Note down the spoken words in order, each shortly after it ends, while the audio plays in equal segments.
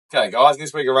Okay, guys,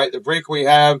 this week I rate the brick. We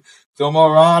have the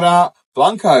Morada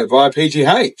Blanco by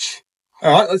PGH.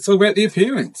 All right, let's talk about the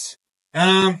appearance.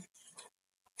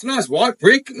 It's a nice white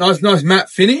brick, nice matte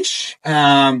finish.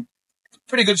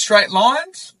 Pretty good straight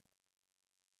lines,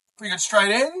 pretty good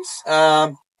straight ends.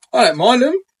 I don't mind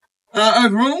them.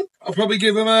 Overall, I'll probably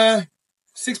give them a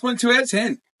 6.2 out of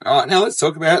 10. All right, now let's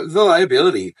talk about the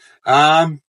layability.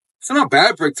 It's not a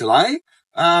bad brick to lay.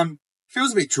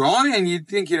 Feels a bit dry, and you'd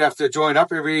think you'd have to join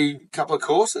up every couple of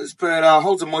courses, but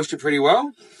holds the moisture pretty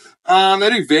well. They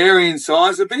do vary in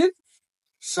size a bit,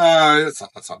 so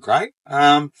that's not great.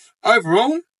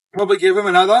 Overall, probably give them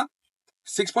another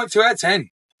 6.2 out of 10.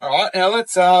 All right, now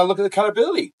let's look at the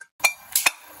cuttability.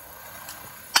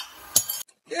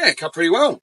 Yeah, cut pretty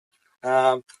well.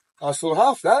 Nice little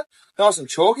half that. Nice and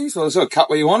chalky, so they sort of cut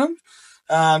where you want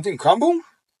them. Didn't crumble.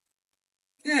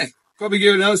 Yeah, probably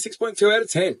give it another 6.2 out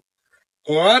of 10.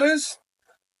 All righters,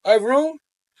 overall,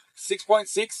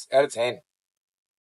 6.6 out of 10.